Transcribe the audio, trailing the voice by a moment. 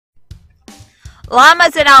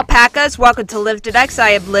Llamas and alpacas, welcome to Live to Next. I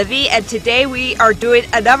am Livy, and today we are doing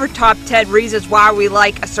another top 10 reasons why we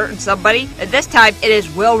like a certain somebody. And this time it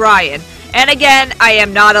is Will Ryan. And again, I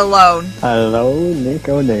am not alone. Hello,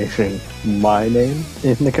 Nico Nation. My name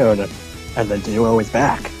is Nekota, and the duo is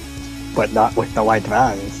back. But not with the white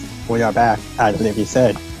vans. We are back, as Livy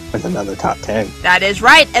said, with another top 10. That is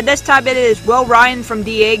right, and this time it is Will Ryan from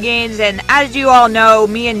DAGames. And as you all know,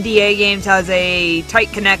 me and DAGames has a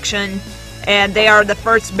tight connection. And they are the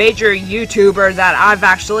first major YouTuber that I've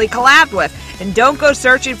actually collabed with. And don't go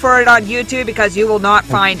searching for it on YouTube because you will not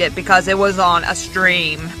find it because it was on a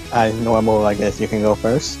stream. As normal, I guess you can go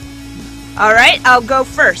first. Alright, I'll go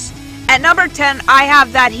first. At number 10, I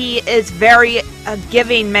have that he is very a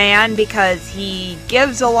giving man because he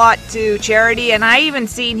gives a lot to charity. And I even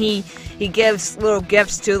seen he gives little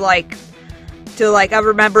gifts to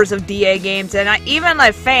other members of DAGames. And even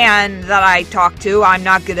a fan that I talked to, I'm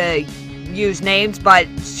not gonna use names, but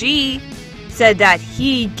she said that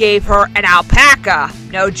he gave her an alpaca.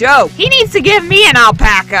 No joke. He needs to give me an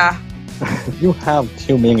alpaca. You have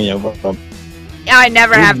too many of them. I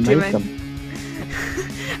never have too many.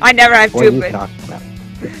 I never have too many.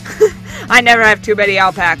 I never have too many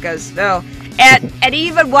alpacas. No. And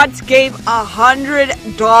even once gave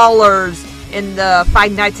 $100 in the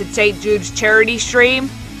Five Nights at St. Jude's charity stream.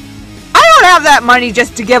 I don't have that money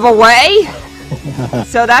just to give away.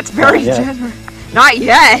 So that's very generous. Not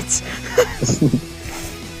yet.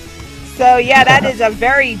 So yeah, that is a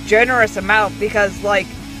very generous amount because, like,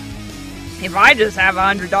 if I just have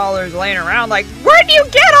 $100 laying around, like, where do you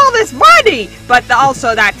get all this money? But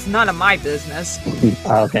also, that's none of my business.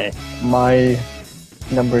 Okay, my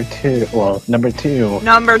number two. Number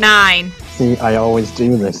 9. See, I always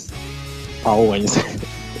do this. Always.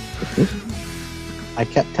 I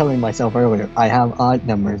kept telling myself earlier, I have odd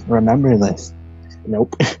numbers. Remember this.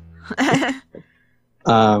 Nope.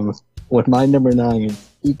 With my number 9,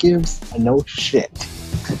 he gives a no shit.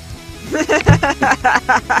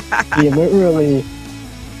 He literally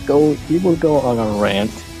he will go on a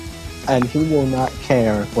rant, and he will not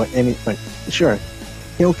care what sure,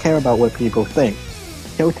 he'll care about what people think.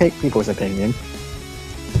 He'll take people's opinion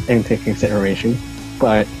into consideration,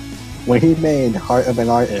 but when he made Heart of an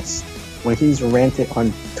Artist, when he's ranted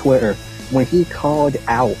on Twitter, when he called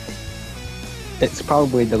out, it's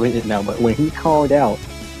probably deleted now, but when he called out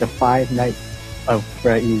the Five Nights of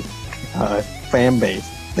Freddy's fan base,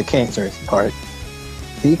 the cancers part,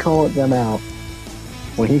 he called them out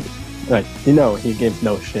when he gives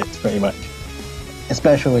no shits pretty much.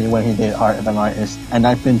 Especially when he did Heart of an Artist, and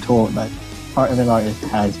I've been told that Heart of an Artist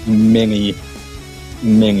has many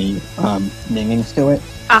meanings to it.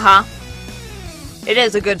 Uh-huh. It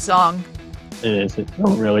is a good song. It's a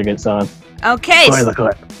really good song. Okay. Play the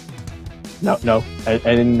clip. No, I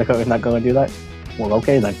didn't. Nekota's not going to do that? Well,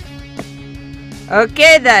 okay then.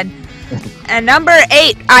 Okay then. And number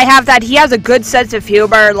 8, I have that he has a good sense of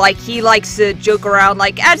humor. Like, he likes to joke around.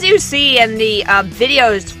 Like, as you see in the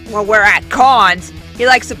videos when we're at cons, he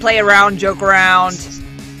likes to play around, joke around.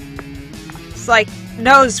 It's like,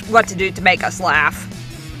 knows what to do to make us laugh.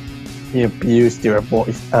 He abused your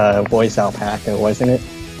voice alpaca, wasn't it?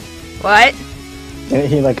 What? Didn't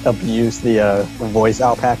he, like, abuse the voice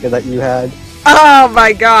alpaca that you had? Oh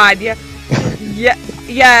my god, yeah.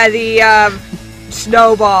 yeah, the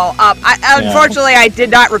snowball. Unfortunately, I did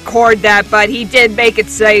not record that, but he did make it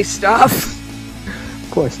say stuff.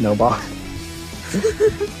 Poor Snowball.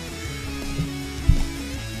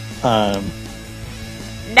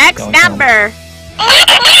 Next number.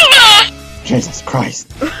 Jesus Christ,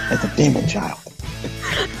 it's a demon child.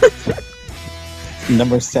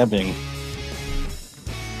 Number 7.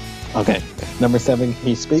 Okay, number 7,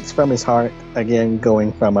 he speaks from his heart, again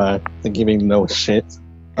going from the giving no shit.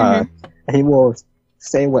 He will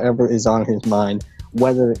say whatever is on his mind,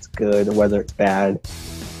 whether it's good or whether it's bad.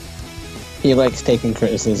 He likes taking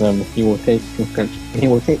criticism. He will take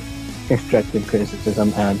constructive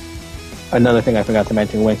criticism. And another thing I forgot to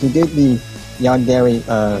mention, when he did the Yandere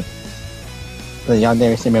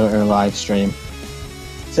Simulator live stream,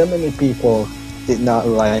 so many people did not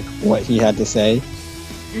like what he had to say.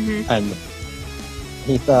 And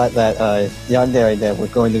he thought that Yandere was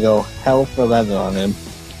going to go hell for leather on him,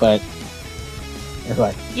 but it's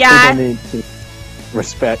like, people need to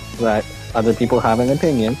respect that other people have an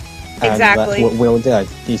opinion, and that's what Will does.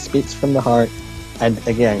 He speaks from the heart, and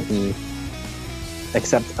again, he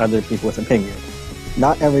accepts other people's opinion.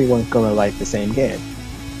 Not everyone's gonna like the same game.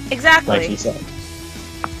 Exactly. Like he said.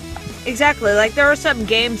 Exactly. Like, there are some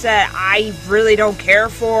games that I really don't care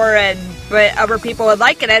for, and but other people would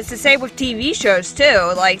like it. And it's the same with TV shows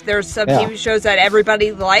too. Like there's some TV shows that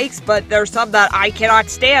everybody likes, but there's some that I cannot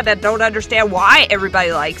stand and don't understand why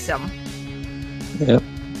everybody likes them. Yep.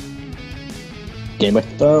 Game of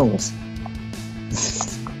Thrones.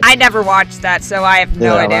 I never watched that, so I have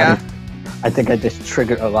no idea. I think I just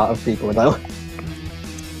triggered a lot of people though.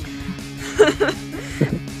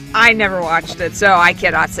 I never watched it, so I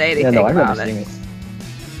cannot say anything about it.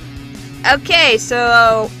 Okay,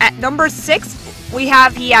 so at number 6, we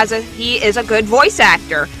have he is a good voice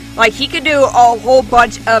actor. Like he can do a whole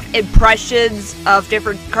bunch of impressions of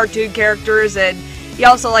different cartoon characters, and he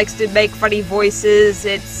also likes to make funny voices.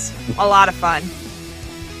 It's a lot of fun.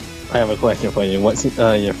 I have a question for you. What's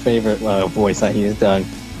your favorite voice that he has done?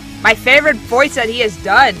 My favorite voice that he has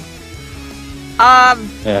done?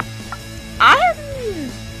 Yeah.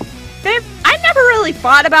 I never really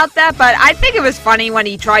thought about that, but I think it was funny when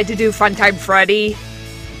he tried to do Funtime Freddy.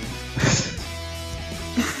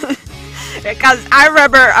 Because I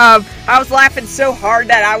remember I was laughing so hard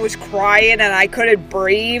that I was crying and I couldn't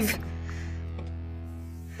breathe.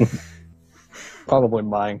 Probably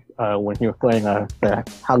mine, when he was playing the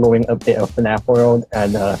Halloween update of FNAF World,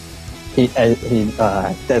 and he does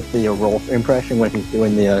the Rolf impression when he's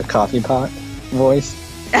doing the coffee pot voice.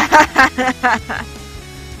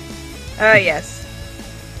 Oh, yes.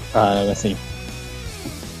 Let's see.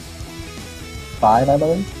 5, I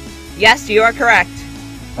believe? Yes, you are correct.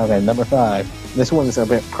 Okay, number 5. This one's a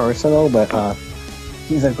bit personal, but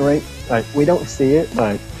he's a great... we don't see it,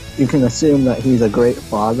 but you can assume that he's a great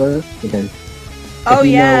father, because... Oh,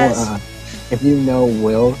 yes. If you know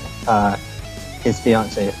Will, his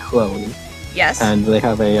fiancée is Chloe. Yes. And they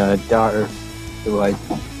have a daughter who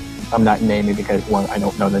I'm not naming because, one, I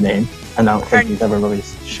don't know the name, and I don't think he's ever really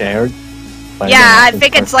shared. But yeah, I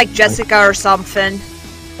think it's like Jessica or something.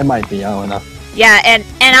 It might be, I don't know. Yeah, and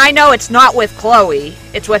I know it's not with Chloe,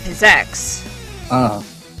 it's with his ex. Oh.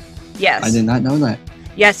 Yes. I did not know that.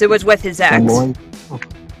 Yes, it was with his ex.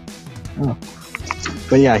 Oh.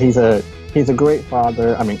 But yeah, he's a great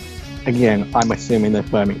father. I mean, again, I'm assuming this,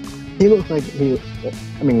 but I mean, he looks like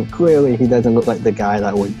clearly he doesn't look like the guy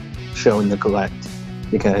that would show neglect,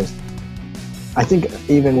 because I think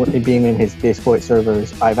even with it being in his Discord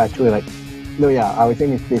servers, I've actually I was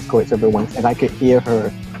in his Discord server once, and I could hear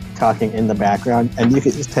her talking in the background, and you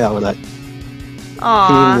could just tell that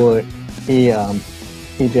he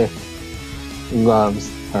just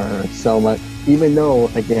loves her so much, even though,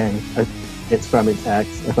 again, it's from his ex.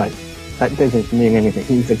 It's like, that doesn't mean anything.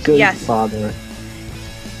 He's a good father.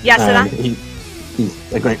 Yes, and he's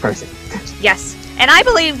a great person. Yes, and I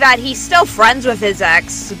believe that he's still friends with his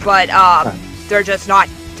ex, but they're just not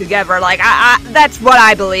together. Like, that's what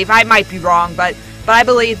I believe. I might be wrong, but I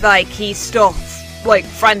believe like he's still like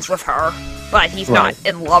friends with her, but he's not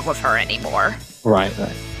in love with her anymore. Right.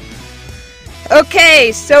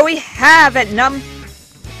 Okay, so we have at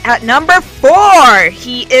number 4,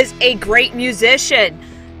 he is a great musician.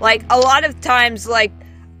 Like, a lot of times, like,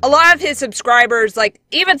 a lot of his subscribers, like,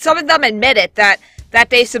 even some of them admit it, that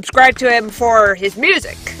they subscribe to him for his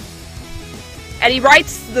music. And he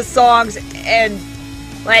writes the songs, and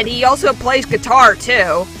he also plays guitar,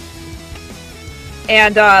 too.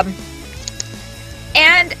 And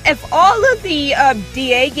if all of the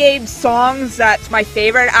DAGames songs, that's my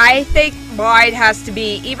favorite, I think mine has to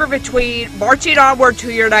be either between Marching Onward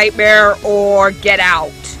to Your Nightmare or Get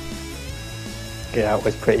Out. Get Out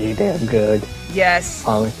was pretty damn good. Yes.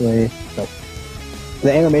 Honestly. But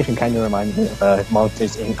the animation kind of reminds me of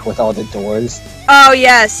Monsters, Inc. with all the doors. Oh,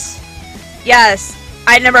 yes. Yes.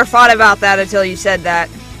 I never thought about that until you said that.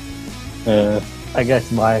 I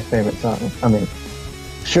guess my favorite song, I mean,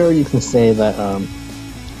 sure you can say that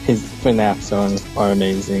his FNAF songs are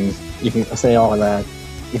amazing. You can say all of that.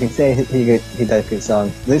 You can say he does good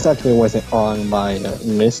songs. This actually wasn't on my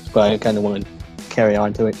list, but I kind of want to carry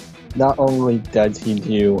on to it. Not only does he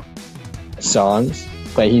do songs,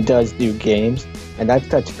 but he does do games, and I've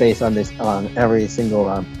touched base on this on every single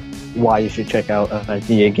why you should check out a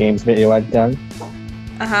DAGames video I've done.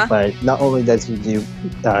 But not only does he do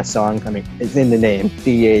songs, I mean, it's in the name,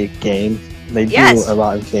 DAGames. They do a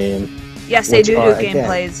lot of games. Yes, they do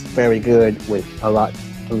gameplays. Very good with a lot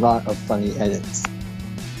of funny edits.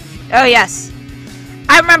 Oh yes,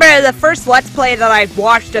 I remember the first Let's Play that I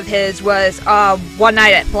watched of his was One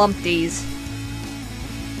Night at Plumpty's.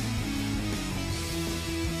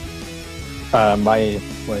 My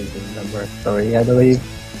was number 3, I believe.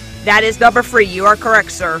 That is number 3. You are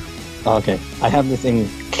correct, sir. Okay, I have this in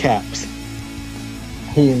caps.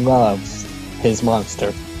 He loves his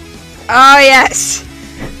monster. Oh yes.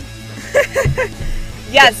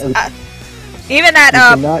 Yes. Even that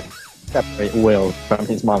separate Will from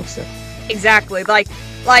his monster. Exactly. Like,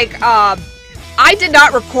 I did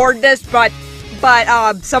not record this, but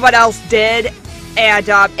someone else did, and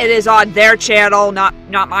it is on their channel, not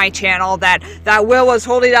my channel. That Will was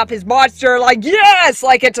holding up his monster like, yes,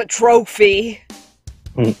 like it's a trophy.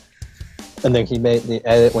 And then he made the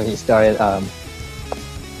edit when he started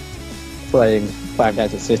playing Five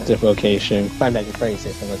Nights at Freddy's location.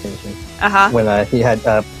 When he had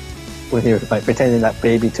when he was like pretending that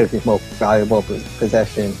baby took his most valuable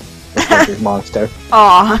possession, which was his monster.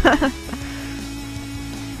 Aw.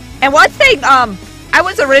 And one thing, I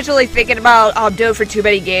was originally thinking about doing for Too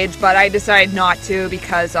Many Games, but I decided not to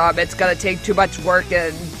because it's gonna take too much work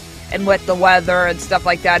and with the weather and stuff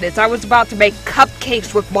like that. I was about to make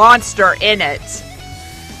cupcakes with Monster in it.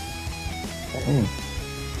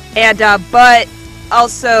 And but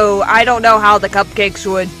also I don't know how the cupcakes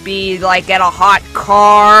would be like in a hot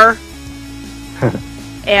car.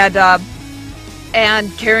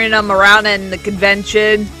 and carrying them around in the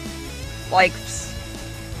convention, like,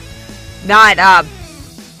 not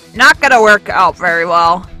gonna work out very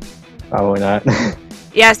well. Probably not.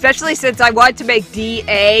 Yeah, especially since I want to make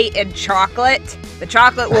DA in chocolate. The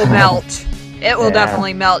chocolate will melt. It will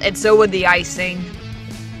definitely melt, and so would the icing.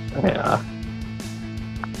 Yeah.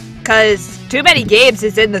 Because Too Many Games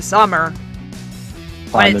is in the summer.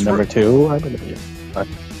 On the number 2, I believe.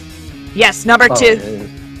 Yes, number 2. Yeah.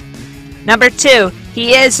 Number 2,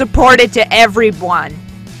 he is supported to everyone.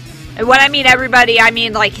 And when I mean everybody, I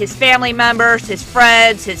mean like his family members, his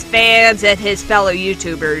friends, his fans, and his fellow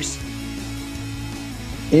YouTubers.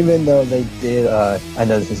 Even though they did, I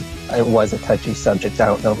know it was a touchy subject, I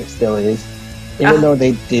don't know if it still is. Even though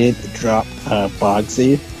they did drop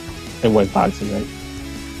Bogsy, it was Bogsy, right?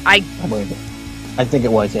 I think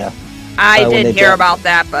it was, yeah. I didn't hear about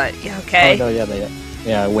that, but okay. Oh, no,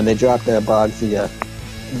 yeah, when they dropped Bogsy,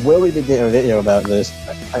 Willie did a video about this.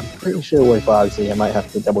 I'm pretty sure it was Bogsy. I might have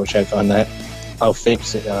to double check on that. I'll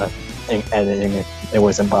fix it in editing it. It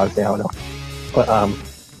wasn't Bogsy, I don't know. But,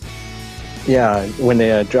 yeah, when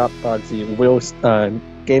they dropped Bogsy, Will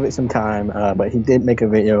gave it some time, but he did make a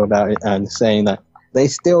video about it and saying that they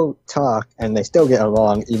still talk and they still get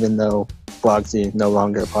along even though Bogsy is no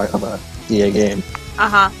longer part of a DAGames.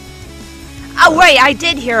 Oh, wait, I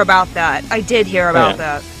did hear about that.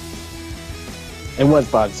 That. It was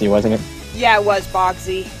Bogsy, wasn't it? Yeah, it was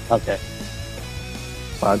Bogsy. Okay.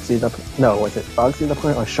 Was it Bogsy the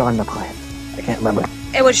Plant or Sean the Plant? I can't remember.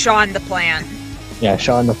 It was Sean the Plant. Yeah,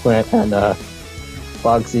 Sean the Plant and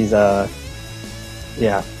Bogsy's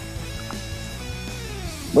yeah.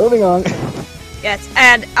 Moving on. Yes,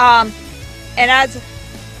 and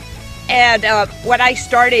when I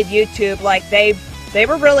started YouTube, like they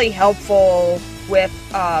were really helpful with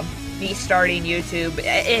me starting YouTube.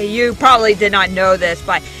 You probably did not know this,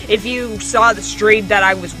 but if you saw the stream that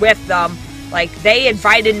I was with them, like they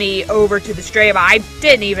invited me over to the stream. I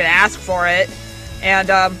didn't even ask for it, and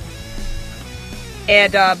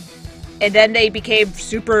then they became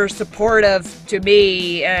super supportive to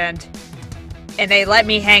me, and they let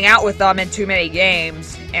me hang out with them in Too Many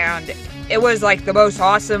Games, and it was like the most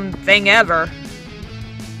awesome thing ever.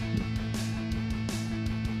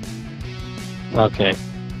 Okay.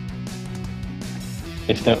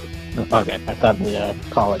 Okay, I thought the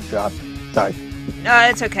call had dropped. Sorry. No,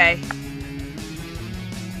 it's okay.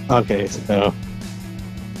 Okay, so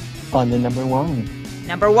on the number 1.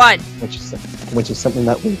 Number 1. Which is something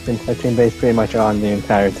that we've been touching base pretty much on the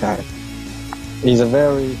entire time. He's a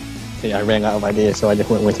very... See, I ran out of ideas, so I just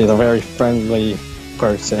went with he's a very friendly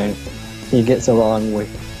person. He gets along with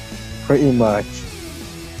pretty much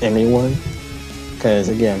anyone. Because,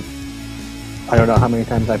 again, I don't know how many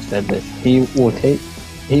times I've said this. He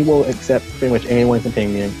will accept pretty much anyone's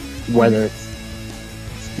opinion, whether it's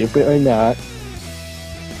stupid or not.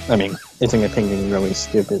 I mean, it's an opinion really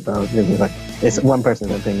stupid, though. It's one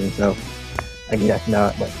person's opinion, so I guess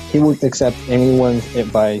not. But he will accept anyone's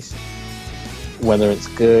advice, whether it's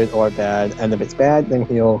good or bad. And if it's bad, then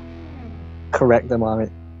he'll correct them on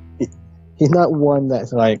it. He's not one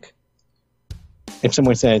that's like, if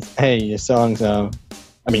someone says, hey, your song's, I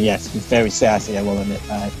mean, yes, he's very sassy, I will admit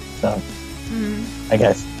that. So, I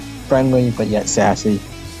guess, friendly, but yet sassy.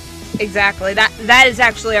 Exactly. That is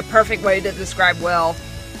actually a perfect way to describe Will.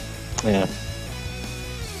 Yeah.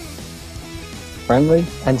 Friendly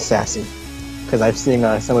and sassy. Because I've seen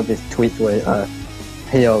some of his tweets where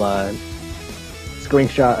he'll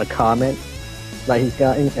screenshot a comment that he's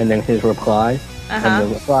gotten and then his reply. And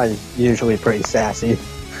the reply is usually pretty sassy.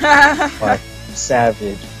 Or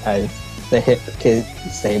savage, as the hip kids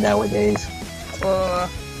say nowadays.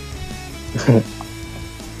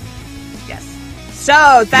 Yes.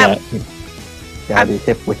 So that gotta be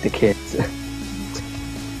hip with the kids.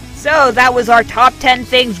 So that was our top 10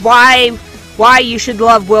 things why you should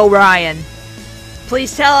love Will Ryan.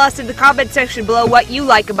 Please tell us in the comment section below what you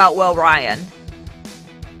like about Will Ryan.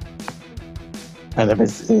 And if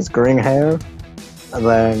it's his green hair,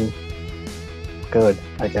 then good,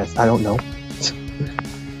 I guess. I don't know.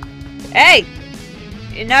 Hey,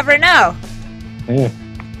 you never know. Yeah.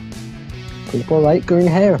 People like green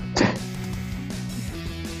hair.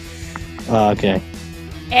 Okay.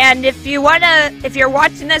 And if you're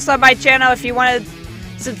watching this on my channel, if you want to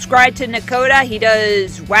subscribe to Nekota, he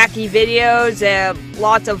does wacky videos and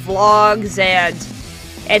lots of vlogs, and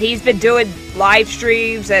he's been doing live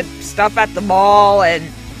streams and stuff at the mall and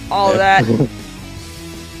all that.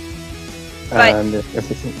 But, and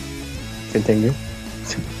if we continue.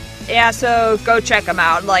 Yeah, so go check him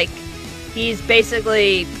out. Like, he's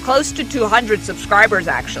basically close to 200 subscribers,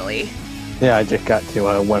 actually. Yeah, I just got to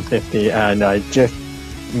 150, and I just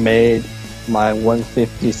made my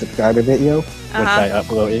 150 subscriber video, which I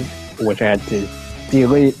uploaded, which I had to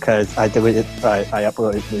delete because I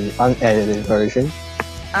uploaded the unedited version.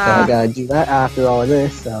 So I gotta do that after all of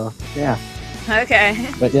this, so yeah. Okay.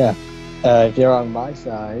 But yeah, if you're on my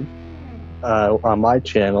side, on my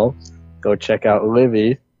channel, go check out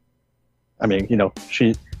Livy. I mean, you know,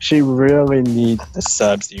 she really needs the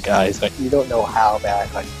subs, you guys. Like, you don't know how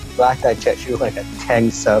bad. Like, last I checked, she was like a 10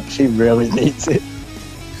 subs. She really needs it.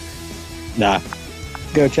 Nah.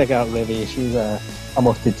 Go check out Livy. She's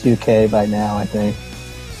almost to 2K by now, I think.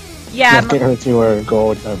 Yeah. Let's get her to her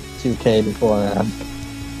goal of 2K before,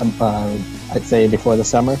 I'd say before the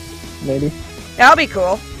summer, maybe. That'll be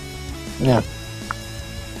cool. Yeah.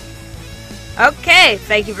 Okay,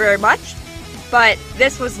 thank you very much. But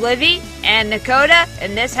this was Livy and Nekota,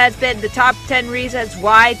 and this has been the top 10 reasons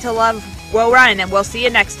why to love Will Ryan, and we'll see you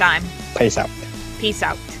next time. Peace out. Peace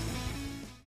out.